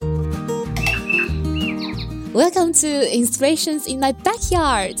Welcome to Inspirations in My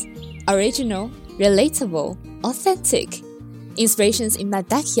Backyard. Original, relatable, authentic. Inspirations in My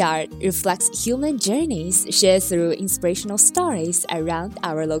Backyard reflects human journeys shared through inspirational stories around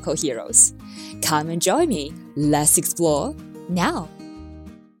our local heroes. Come and join me. Let's explore now.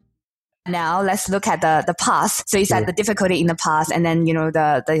 Now let's look at the past. So you said the difficulty in the past and then,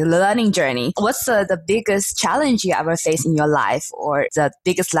 the learning journey. What's the biggest challenge you ever faced in your life or the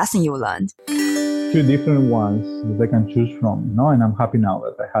biggest lesson you learned? Two different ones that I can choose from, and I'm happy now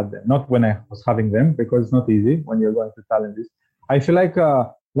that I had them. Not when I was having them, because it's not easy when you're going through challenges. I feel like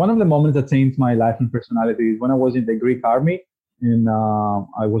one of the moments that changed my life and personality is when I was in the Greek army, and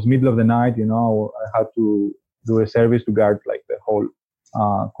I was middle of the night, I had to do a service to guard like the whole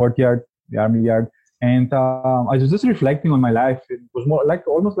courtyard, the army yard. And I was just reflecting on my life. It was more like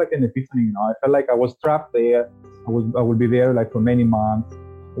almost like an epiphany, I felt like I was trapped there. I would be there like for many months.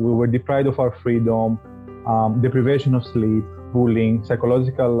 We were deprived of our freedom, deprivation of sleep, bullying,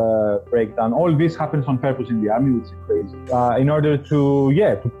 psychological breakdown. All this happens on purpose in the army, which is crazy, in order to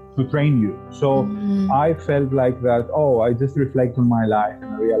train you. So I felt like that, I just reflect on my life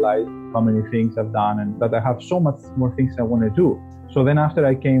and I realized how many things I've done and that I have so much more things I want to do. So then after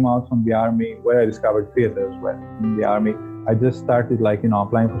I came out from the army, where I discovered theater as well in the army, I just started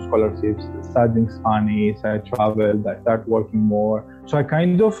applying for scholarships, studying Spanish, I traveled, I started working more. So I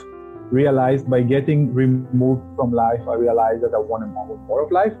kind of realized by getting removed from life, I realized that I wanted more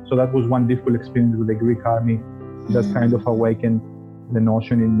of life. So that was one difficult experience with the Greek army that kind of awakened the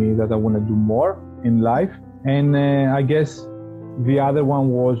notion in me that I want to do more in life. And I guess the other one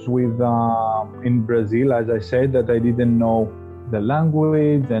was with in Brazil, as I said, that I didn't know the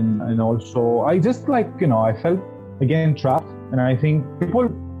language and also I just I felt again trapped. And I think people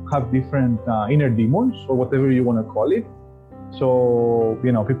have different inner demons or whatever you want to call it. So,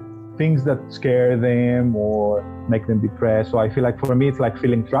 things that scare them or make them depressed. So I feel like for me, it's like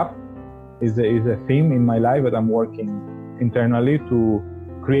feeling trapped is a theme in my life that I'm working internally to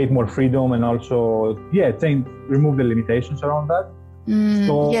create more freedom and also, remove the limitations around that.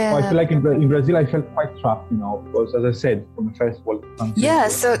 I feel like in Brazil, I felt quite trapped, because as I said, from the first world country.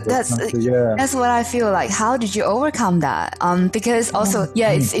 So that's what I feel like. How did you overcome that? Because also,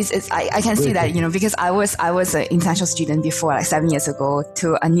 I can see that, because I was an international student before, like 7 years ago,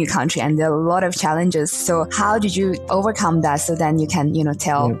 to a new country, and there are a lot of challenges. So how did you overcome that? So then you can,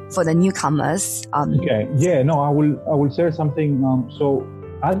 tell for the newcomers. I will share something. So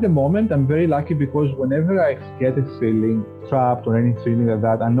at the moment, I'm very lucky because whenever I get a feeling trapped or any feeling like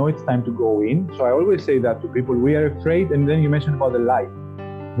that, I know it's time to go in. So I always say that to people, we are afraid. And then you mentioned about the light.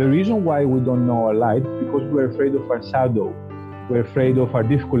 The reason why we don't know our light is because we're afraid of our shadow. We're afraid of our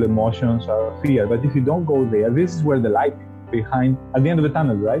difficult emotions, our fear. But if you don't go there, this is where the light is behind, at the end of the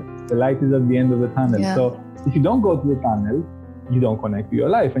tunnel, right? The light is at the end of the tunnel. Yeah. So if you don't go to the tunnel, you don't connect to your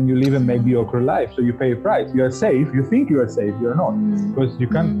life and you live a mediocre life. So you pay a price. You are safe. You think you are safe. You're not. Because you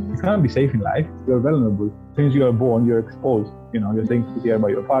can't be safe in life. You're vulnerable. Since you are born, you're exposed. You're taken care by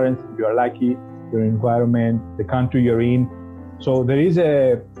your parents. If you are lucky, your environment, the country you're in. So there is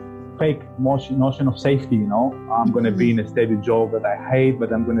a fake notion of safety, I'm going to be in a steady job that I hate,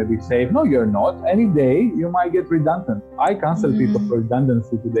 but I'm going to be safe. No, you're not. Any day, you might get redundant. I cancel people for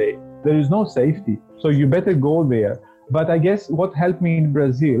redundancy today. There is no safety. So you better go there. But I guess what helped me in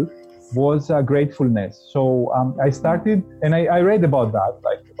Brazil was gratefulness. So I started, and I read about that,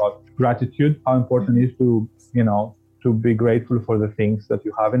 about gratitude, how important it is to be grateful for the things that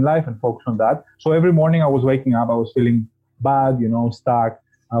you have in life and focus on that. So every morning I was waking up, I was feeling bad, stuck.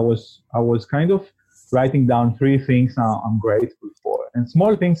 I was kind of writing down 3 things I'm grateful for, and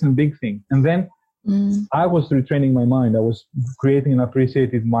small things and big things. And then I was retraining my mind. I was creating an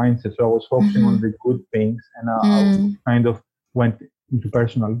appreciative mindset. So I was focusing on the good things, and I kind of went into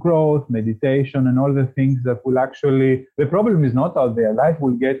personal growth, meditation, and all the things that will actually, the problem is not out there. Life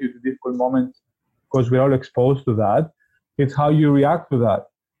will get you to difficult moments because we're all exposed to that. It's how you react to that,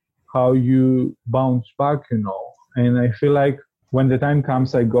 how you bounce back, And I feel like when the time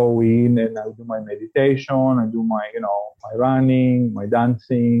comes, I go in and I do my meditation, I do my, my running, my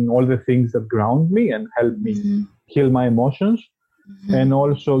dancing, all the things that ground me and help me heal my emotions. And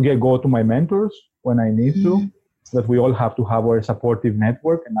also go to my mentors when I need to, that we all have to have our supportive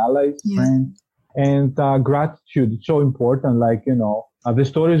network and allies, friends. And gratitude, it's so important. The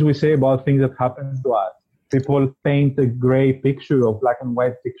stories we say about things that happen to us, people paint a gray picture or black and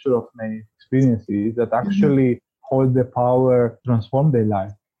white picture of many experiences that actually hold the power to transform their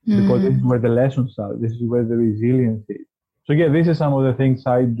life, because this is where the lessons are. This is where the resilience is. So this is some of the things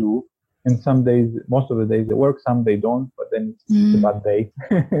I do And some days, most of the days they work, some they don't, but then it's a bad day.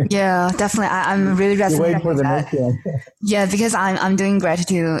 Yeah, definitely. I'm really resonating wait for the next one. Yeah, because I'm doing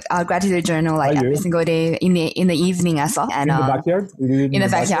gratitude journal like every single day in the evening as well. And in the backyard? In the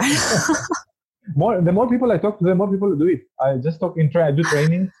backyard. The more people I talk to, the more people do it. I just I do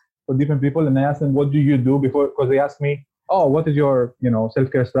trainings for different people, and I ask them, what do you do before? Because they ask me, oh, what is your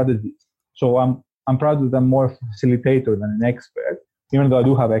self-care strategy? So I'm proud that I'm more a facilitator than an expert, even though I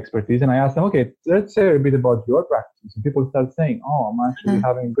do have expertise. And I ask them, okay, let's say a bit about your practice. And people start saying, oh, I'm actually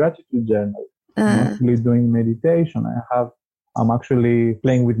having a gratitude journal. I'm actually doing meditation. I'm actually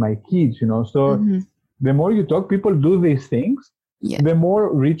playing with my kids, So the more you talk, people do these things. Yeah. The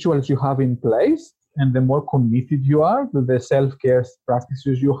more rituals you have in place and the more committed you are to the self-care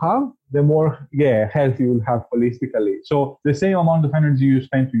practices you have, the more health you will have holistically. So the same amount of energy you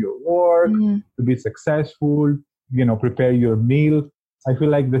spend to your work, to be successful, prepare your meal, I feel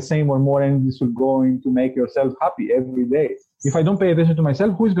like the same or more energy should go into make yourself happy every day. If I don't pay attention to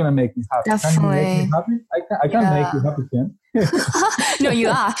myself, who's going to make me happy? Definitely. Can you make me happy? I can't make you happy, Jen. No, you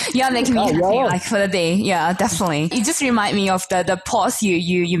are. You are making me happy, like for the day. Yeah, definitely. It just reminds me of the pause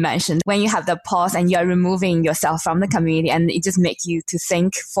you mentioned. When you have the pause and you are removing yourself from the community, and it just makes you to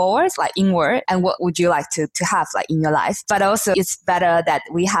think forward, like inward, and what would you like to have like in your life. But also it's better that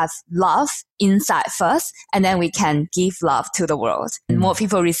we have love inside first, and then we can give love to the world. And more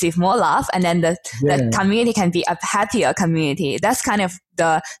people receive more love, and then the community can be a happier community. That's kind of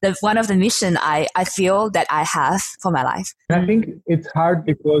the one of the mission I feel that I have for my life. And I think it's hard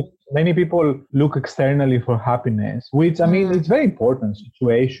because many people look externally for happiness, which I mean, it's very important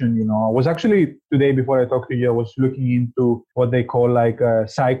situation. I was actually today, before I talked to you, I was looking into what they call like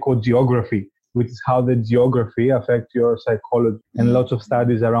psychogeography, which is how the geography affects your psychology. And lots of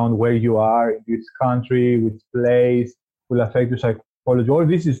studies around where you are in this country, which place will affect your psychology. All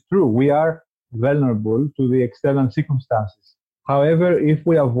this is true. We are vulnerable to the external circumstances. However, if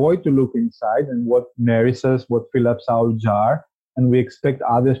we avoid to look inside and what nourishes us, what fills up our jar, and we expect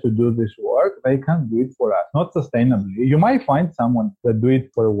others to do this work, they can't do it for us, not sustainably. You might find someone that do it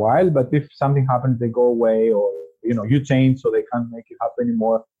for a while, but if something happens, they go away, or you change, so they can't make it happen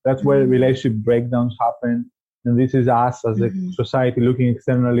anymore. That's where relationship breakdowns happen. And this is us as a society looking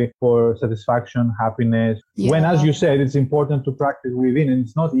externally for satisfaction, happiness. Yeah. When, as you said, it's important to practice within, and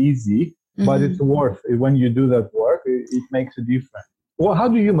it's not easy, but it's worth it. When you do that work, it makes a difference. Well, how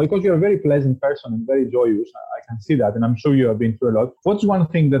do you, because you're a very pleasant person and very joyous, I can see that, and I'm sure you have been through a lot. What's one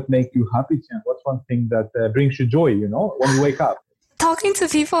thing that makes you happy, Chen? What's one thing that brings you joy, when you wake up? Talking to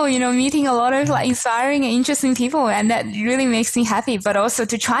people, meeting a lot of like inspiring and interesting people, and that really makes me happy. But also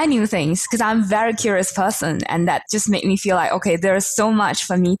to try new things, because I'm a very curious person, and that just made me feel like, okay, there's so much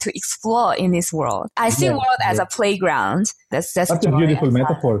for me to explore in this world. I see the world as a playground. That's a beautiful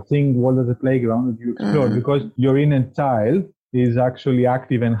metaphor. Seeing the world as a playground that you explore, because your inner child is actually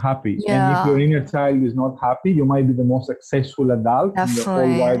active and happy. Yeah. And if your inner child is not happy, you might be the most successful adult in the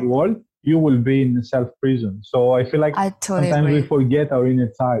whole wide world. You will be in a self-prison. So I feel like sometimes we forget our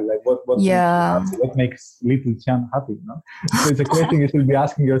inner child, like what makes little Chen happy, So it's a question you should be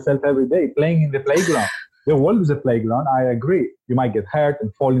asking yourself every day, playing in the playground. The world is a playground, I agree. You might get hurt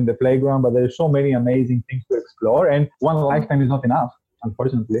and fall in the playground, but there's so many amazing things to explore, and one lifetime is not enough,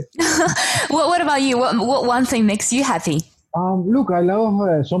 unfortunately. What about you? What one thing makes you happy? Look, I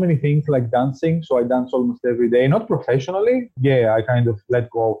love so many things like dancing. So I dance almost every day, not professionally. Yeah, I kind of let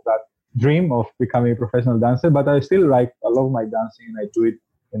go of that dream of becoming a professional dancer, but I love my dancing, and I do it,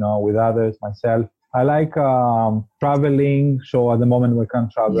 with others, myself. I like traveling. So at the moment we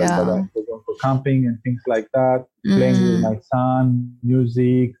can't travel, but I'm going for camping and things like that, playing with my son,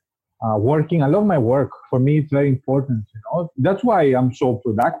 music, working. I love my work. For me, it's very important, That's why I'm so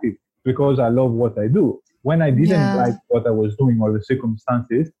productive, because I love what I do. When I didn't like what I was doing or the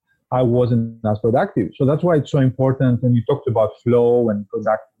circumstances, I wasn't as productive. So that's why it's so important. And you talked about flow and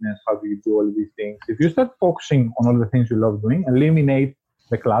productiveness. How do you do all of these things? If you start focusing on all the things you love doing, eliminate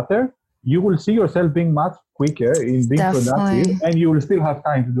the clutter, you will see yourself being much quicker in being productive, and you will still have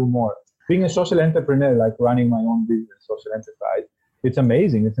time to do more. Being a social entrepreneur, like running my own business, social enterprise, it's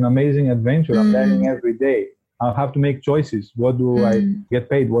amazing. It's an amazing adventure. I'm learning every day. I have to make choices. What do I get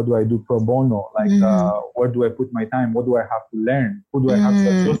paid? What do I do pro bono? Like, where do I put my time? What do I have to learn? Who do I have to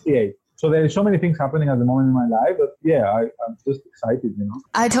associate? So there are so many things happening at the moment in my life, but I'm just excited,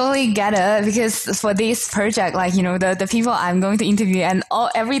 I totally get it, because for this project, like, the people I'm going to interview, and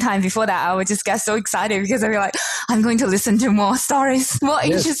every time before that, I would just get so excited, because I'd be like, I'm going to listen to more stories, more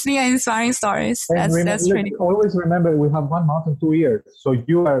interesting and inspiring stories. That's pretty cool. Always remember, we have 1 month and 2 years. So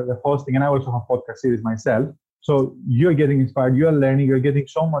you are the hosting, and I also have podcast series myself. So you're getting inspired, you're learning, you're getting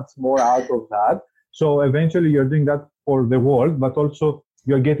so much more out of that. So eventually you're doing that for the world, but also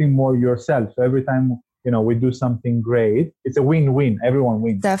you're getting more yourself. So every time, we do something great, it's a win-win. Everyone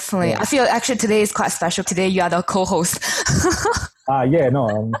wins. Definitely. Yeah. I feel actually today is quite special. Today you are the co-host. I'm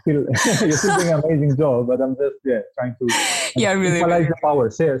still, you're still doing an amazing job, but I'm just, trying to really equalize the power,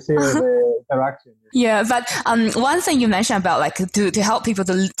 share the interaction. Yeah, but one thing you mentioned about like to help people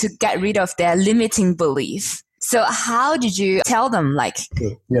to get rid of their limiting beliefs. So how did you tell them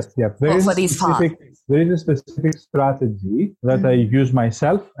for these parts? There is a specific strategy that I use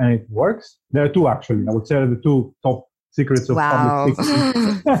myself and it works. There are two actually. I would say the two top secrets of public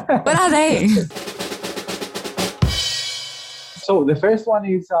speaking. What are they? So the first one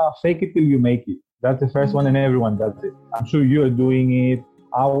is fake it till you make it. That's the first one and everyone does it. I'm sure you're doing it.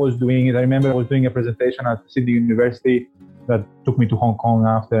 I was doing it. I remember I was doing a presentation at Sydney University that took me to Hong Kong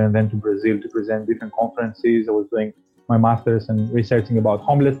after and then to Brazil to present different conferences. I was doing my master's and researching about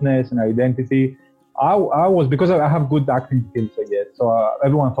homelessness and identity. I was, because I have good acting skills, I guess. So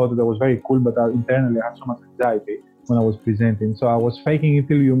everyone thought that was very cool, but internally I had so much anxiety when I was presenting. So I was faking it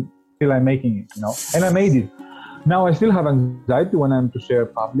till I'm making it, and I made it. Now I still have anxiety when I'm to share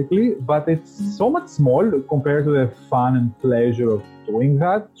publicly, but it's so much small compared to the fun and pleasure of doing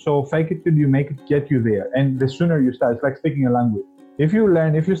that. So fake it till you make it, get you there. And the sooner you start, it's like speaking a language. If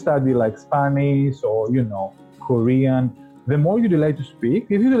you study like Spanish or, Korean, the more you delay to speak,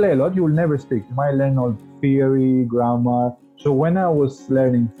 if you delay a lot, you will never speak. You might learn all theory, grammar. So when I was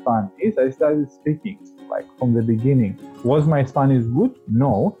learning Spanish, I started speaking like from the beginning. Was my Spanish good?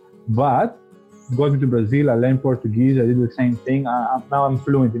 No, but got me to Brazil, I learned Portuguese, I did the same thing. Now I'm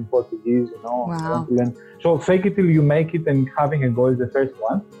fluent in Portuguese, Wow. So fake it till you make it and having a goal is the first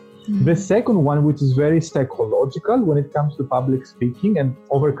one. Mm-hmm. The second one, which is very psychological when it comes to public speaking and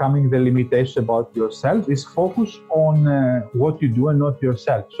overcoming the limitations about yourself, is focus on what you do and not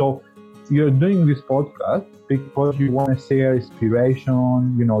yourself. So you're doing this podcast because you want to share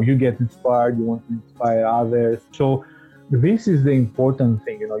inspiration, you get inspired, you want to inspire others. So this is the important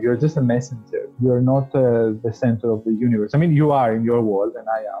thing, you're just a messenger. You're not the center of the universe. I mean, you are in your world and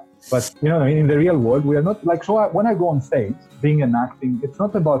I am. But, in the real world, we are not like, so when I go on stage, being and acting, it's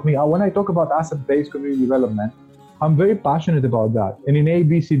not about me. When I talk about asset-based community development, I'm very passionate about that. And in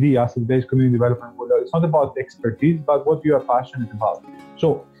ABCD, asset-based community development, it's not about expertise, but what you are passionate about.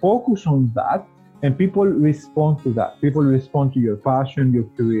 So focus on that and people respond to that. People respond to your passion, your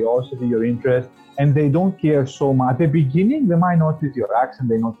curiosity, your interest. And they don't care so much. At the beginning, they might notice your accent,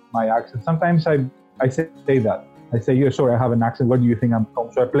 they notice my accent. Sometimes I say that. I say, yeah, sorry, I have an accent. Where do you think I'm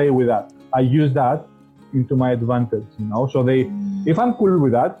from? So I play with that. I use that into my advantage, So if I'm cool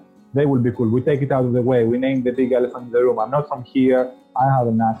with that, they will be cool. We take it out of the way. We name the big elephant in the room. I'm not from here. I have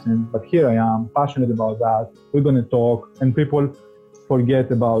an accent, but here I am, passionate about that. We're going to talk. And people forget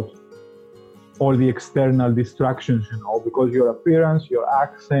about all the external distractions, because your appearance, your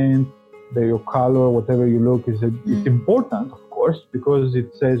accent, your color, whatever you look, it's important, of course, because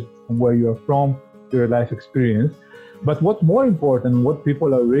it says from where you are from, your life experience. But what's more important, what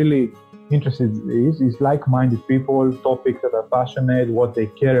people are really interested in is like-minded people, topics that are passionate, what they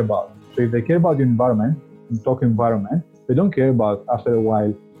care about. So if they care about the environment, and talk environment, they don't care about, after a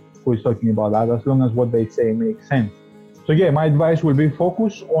while, who is talking about that, as long as what they say makes sense. So my advice will be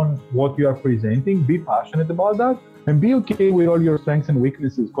focus on what you are presenting, be passionate about that, and be okay with all your strengths and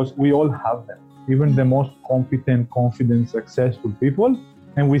weaknesses, because we all have them. Even the most competent, confident, successful people,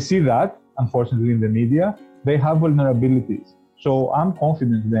 and we see that, unfortunately, in the media, they have vulnerabilities. So I'm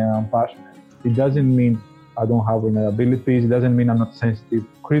confident that I'm passionate. It doesn't mean I don't have vulnerabilities. It doesn't mean I'm not sensitive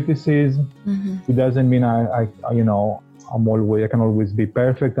to criticism. Mm-hmm. It doesn't mean I can always be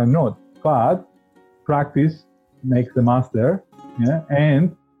perfect. I'm not. But practice makes the master. Yeah,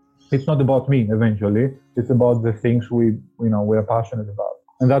 and it's not about me. Eventually, it's about the things we're passionate about,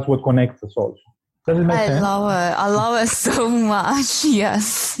 and that's what connects us all. Does it make sense? I love it so much.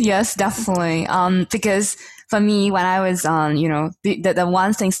 Yes, definitely. Because for me, when I was on, the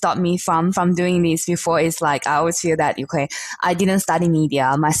one thing stopped me from doing this before is like, I always feel that, okay, I didn't study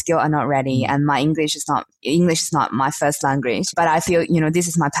media, my skills are not ready, and my English is not my first language. But I feel, this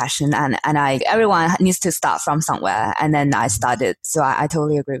is my passion, and everyone needs to start from somewhere. And then I started. So I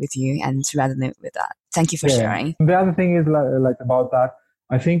totally agree with you and resonate with that. Thank you for sharing. The other thing is like about that,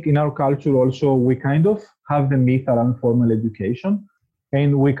 I think in our culture also, we kind of have the myth around formal education,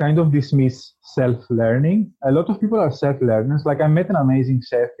 and we kind of dismiss self-learning. A lot of people are self-learners. Like I met an amazing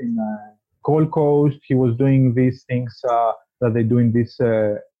chef in Gold Coast. He was doing these things that they do in this,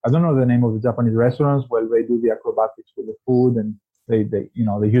 I don't know the name of the Japanese restaurants, where they do the acrobatics with the food, and they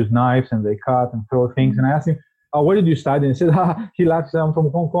use knives and they cut and throw things. And I asked him, where did you study? And he said, he laughs, I'm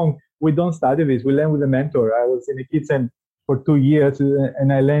from Hong Kong. We don't study this. We learn with a mentor. I was in the kitchen for 2 years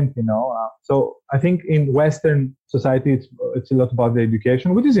and I learned, So I think in Western society, it's a lot about the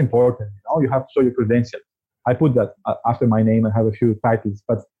education, which is important. You have to show your credentials. I put that after my name. I have a few titles,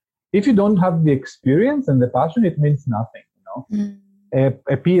 but if you don't have the experience and the passion, it means nothing.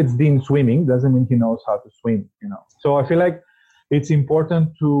 A PhD in swimming doesn't mean he knows how to swim. So I feel like it's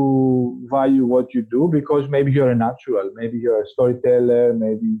important to value what you do, because maybe you're a natural, maybe you're a storyteller,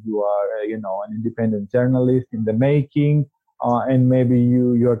 maybe you are, an independent journalist in the making, and maybe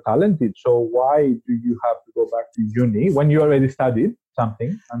you're talented. So why do you have to go back to uni when you already studied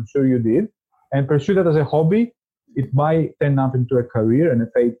something? I'm sure you did, and pursue that as a hobby. It might turn up into a career and a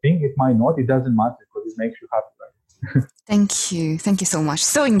paid thing. It might not. It doesn't matter, because it makes you happy. Thank you so much.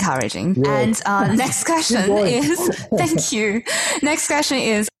 So encouraging. Yes. And next question is, thank you. Next question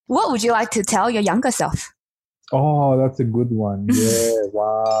is, what would you like to tell your younger self? Oh, that's a good one. Yeah,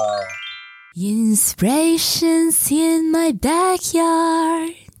 wow. Inspirations in my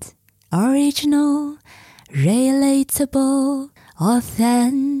backyard. Original, relatable,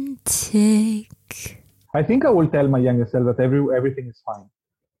 authentic. I think I will tell my younger self that everything is fine.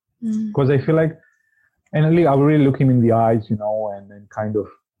 Because I feel like, and I will really look him in the eyes, and kind of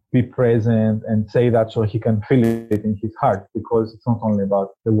be present and say that so he can feel it in his heart, because it's not only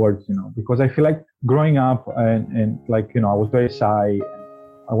about the words, because I feel like growing up and I was very shy.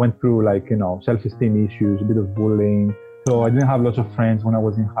 I went through self-esteem issues, a bit of bullying. So I didn't have lots of friends when I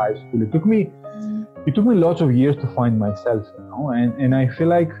was in high school. It took me lots of years to find myself, and I feel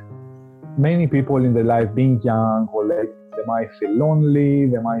like many people in their life, being young or they might feel lonely,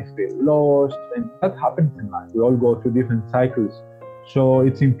 they might feel lost, and that happens in life. We all go through different cycles. So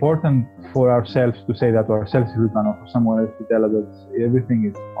it's important for ourselves to say that to ourselves if we can, or for someone else to tell us that everything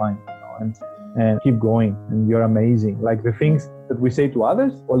is fine, and keep going, and you're amazing. Like the things that we say to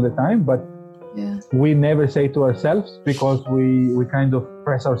others all the time, but we never say to ourselves, because we kind of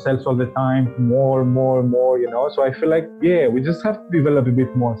press ourselves all the time, more, So I feel like, we just have to develop a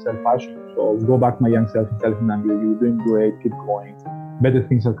bit more self-passion. So go back to my young self and tell him, you're doing great, keep going. Better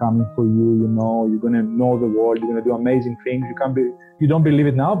things are coming for you, you're going to know the world, you're going to do amazing things. You don't believe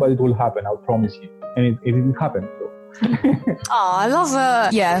it now, but it will happen, I'll promise you. And it will happen. So. I love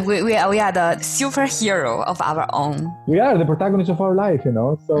it. Yeah, we are the superhero of our own. We are the protagonists of our life,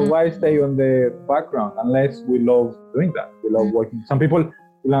 So why stay on the background unless we love doing that? We love working. Some people,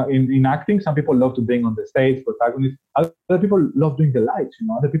 in acting, some people love to being on the stage, protagonists. Other people love doing the lights,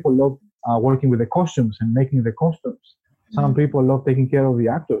 Other people love working with the costumes and making the costumes. Some people love taking care of the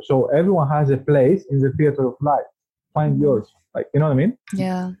actors. So everyone has a place in the theater of life. Find yours. You know what I mean?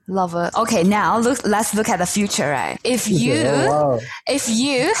 Yeah, love it. Okay, now let's look at the future, right? If you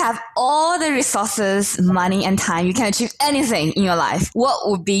have all the resources, money, and time, you can achieve anything in your life, what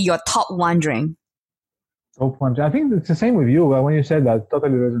would be your top one dream? Top one dream. I think it's the same with you. When you said that,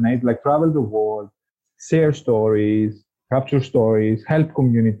 totally resonates. Like travel the world, share stories, capture stories, help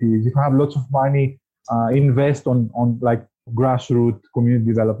communities. If you have lots of money, invest on grassroots community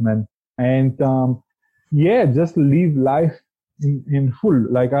development, and just live life in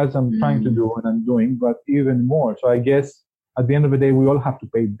full, as I'm trying to do and I'm doing, but even more. So I guess at the end of the day, we all have to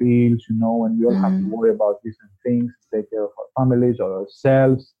pay bills, and we all have to worry about different things, take care of our families or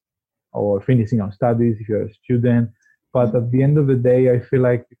ourselves, or finishing our studies if you're a student. But at the end of the day, I feel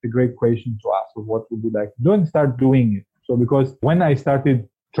like it's a great question to ask of what would be like to do and start doing it. So because when I started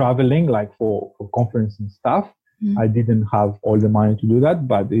traveling, for conference and stuff, I didn't have all the money to do that,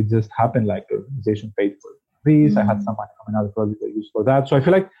 but it just happened, the organization paid for this. I had some money from another project I used for that. So I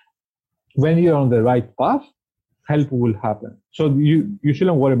feel like when you're on the right path, help will happen. So you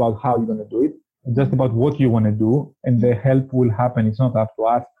shouldn't worry about how you're going to do it. It's just about what you want to do, and the help will happen. It's not up to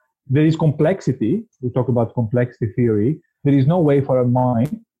us. There is complexity. We talk about complexity theory. There is no way for a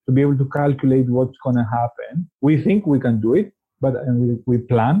mind to be able to calculate what's going to happen. We think we can do it, and we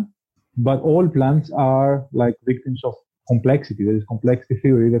plan, but all plans are victims of complexity. There is complexity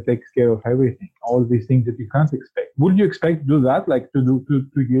theory that takes care of everything. All these things that you can't expect. Would you expect to do that to do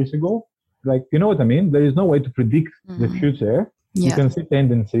 2 years ago? You know what I mean? There is no way to predict the future. Yeah. You can see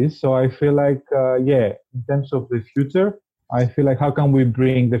tendencies. So I feel like, in terms of the future, I feel like how can we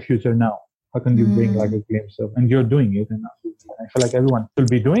bring the future now? How can you bring a glimpse of, and you're doing it. And I feel like everyone should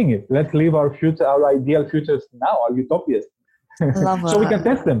be doing it. Let's live our future, our ideal futures now, our utopias. So we can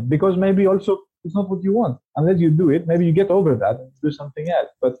test them, because maybe also it's not what you want. Unless you do it, maybe you get over that and do something else.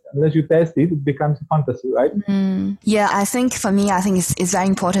 But unless you test it, it becomes a fantasy, right? Yeah, I think for me, it's very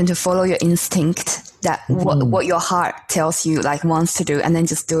important to follow your instinct. that what your heart tells you like wants to do, and then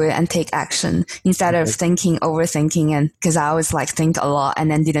just do it and take action instead of overthinking. And because I always like think a lot and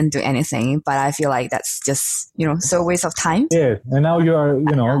then didn't do anything, but I feel like that's just, so waste of time. Yes. And now you are,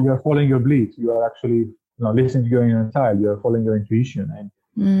 you are following your bleed. You are actually, listening to your inner child. You are following your intuition, and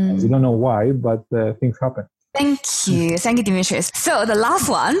you don't know why, but things happen. Thank you, Demetrius. So the last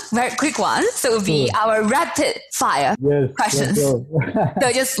one, very quick one, so it will be our rapid fire questions. So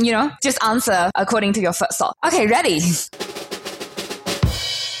just answer according to your first thought. Okay, ready?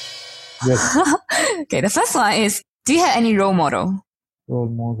 Yes. Okay, the first one is, do you have any role model? Role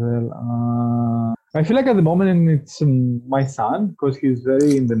model? I feel like at the moment it's my son, because he's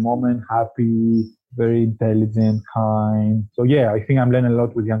very in the moment, happy, very intelligent, kind. So yeah, I think I'm learning a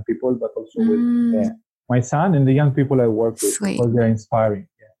lot with young people, but also with my son and the young people I work with. Sweet. Because they're inspiring.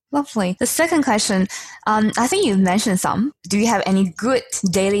 Yeah. Lovely. The second question, I think you mentioned some. Do you have any good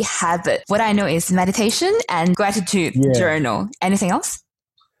daily habit? What I know is meditation and gratitude journal. Anything else?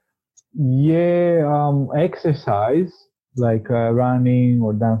 Yeah, exercise, like running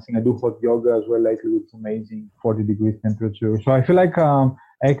or dancing. I do hot yoga as well lately with amazing 40 degrees temperature. So I feel like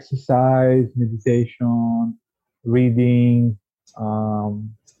exercise, meditation, reading,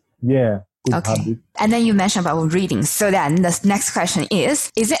 good habit. And then you mentioned about reading. So then the next question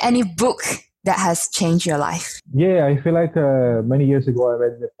is there any book that has changed your life? Yeah, I feel like many years ago I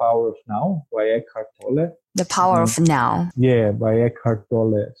read The Power of Now by Eckhart Tolle. The Power of Now. Yeah, by Eckhart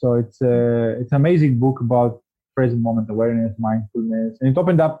Tolle. So it's an amazing book about present moment awareness, mindfulness. And it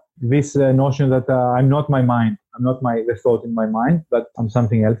opened up this notion that I'm not my mind. I'm not the thought in my mind, but I'm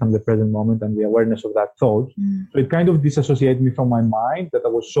something else. I'm the present moment and the awareness of that thought. So it kind of disassociated me from my mind, that I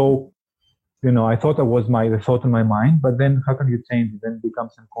was so, I thought I was the thought in my mind, but then how can you change it and become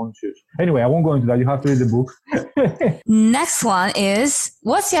unconscious? Anyway, I won't go into that. You have to read the book. Next one is,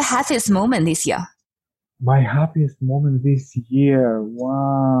 what's your happiest moment this year? My happiest moment this year.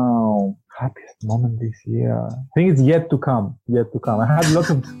 Wow. Happiest moment this year. I think it's yet to come. I had lots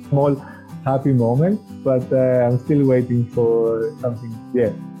of small happy moments, but I'm still waiting for something.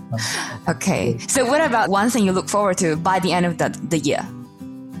 Yeah. Okay. So what about one thing you look forward to by the end of the year?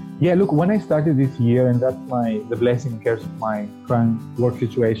 Yeah, look, when I started this year, and that's the blessing in curse of my current work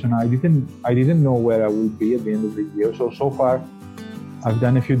situation, I didn't know where I would be at the end of the year. So far, I've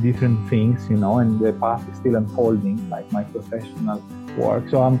done a few different things, and the path is still unfolding, like my professional work.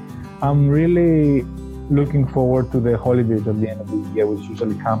 So I'm really looking forward to the holidays at the end of the year, which is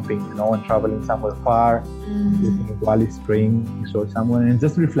usually camping, and traveling somewhere far, visiting Alice Springs or somewhere, and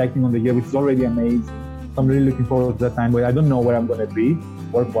just reflecting on the year, which is already amazing. So I'm really looking forward to that time where I don't know where I'm going to be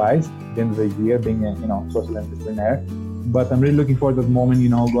work-wise at the end of the year, being a social entrepreneur. But I'm really looking forward to that moment,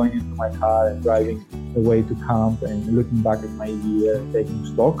 going into my car and driving away to camp and looking back at my year, taking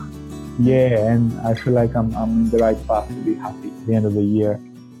stock. Yeah, and I feel like I'm in the right path to be happy at the end of the year.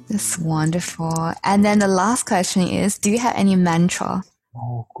 That's wonderful. And then the last question is, do you have any mantra?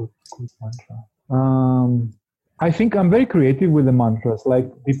 Oh, good mantra. I think I'm very creative with the mantras. Like,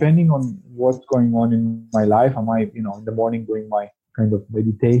 depending on what's going on in my life, I might, in the morning doing my kind of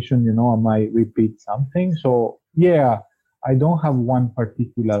meditation, I might repeat something. So, yeah, I don't have one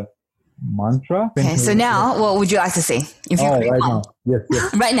particular mantra. Okay, so now, what would you like to say? If you right now. Yes.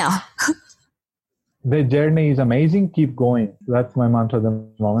 Right now. The journey is amazing. Keep going. That's my mantra at the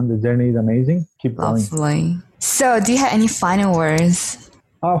moment. The journey is amazing. Keep going. Lovely. So, do you have any final words?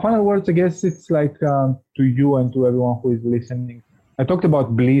 Final words, I guess it's like to you and to everyone who is listening. I talked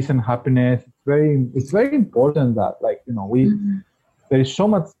about bliss and happiness. It's very important that, there is so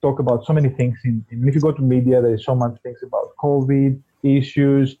much talk about so many things. If you go to media, there is so much things about COVID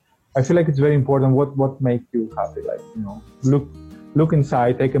issues. I feel like it's very important what makes you happy. Look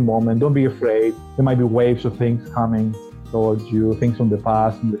inside, take a moment. Don't be afraid. There might be waves of things coming towards you, things from the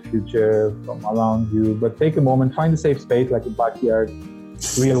past, from the future, from around you. But take a moment, find a safe space like a backyard,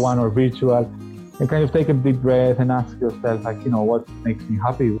 real one or virtual, and kind of take a deep breath and ask yourself, what makes me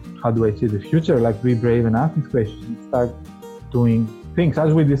happy? How do I see the future? Be brave and ask these questions and start doing things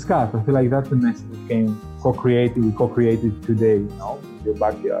as we discussed. I feel like that's the message that came we co-created today, in your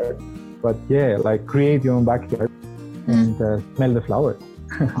backyard. But yeah, create your own backyard and smell the flowers.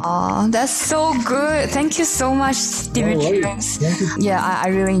 Oh, that's so good. Thank you so much, Demetrius. Yeah, I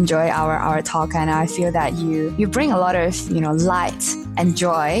really enjoy our talk, and I feel that you bring a lot of, light and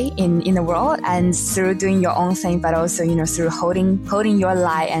joy in the world, and through doing your own thing, but also, through holding your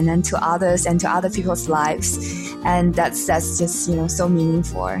light and then to others and to other people's lives. And that's just, so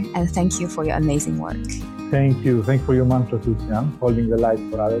meaningful. And thank you for your amazing work. Thank you. Thank you for your mantra too, Xiang. Holding the light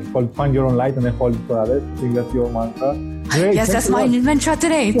for others. Find your own light and then hold it for others. I think that's your mantra. Great. Yes, that's my mantra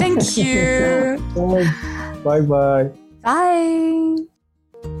today. Thank you. Bye-bye. Bye.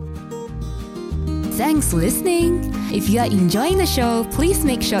 Thanks for listening. If you are enjoying the show, please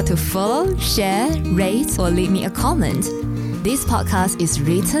make sure to follow, share, rate, or leave me a comment. This podcast is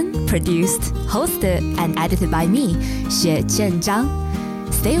written, produced, hosted, and edited by me, Xue Zhenzhang.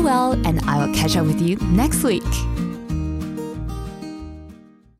 Stay well, and I will catch up with you next week.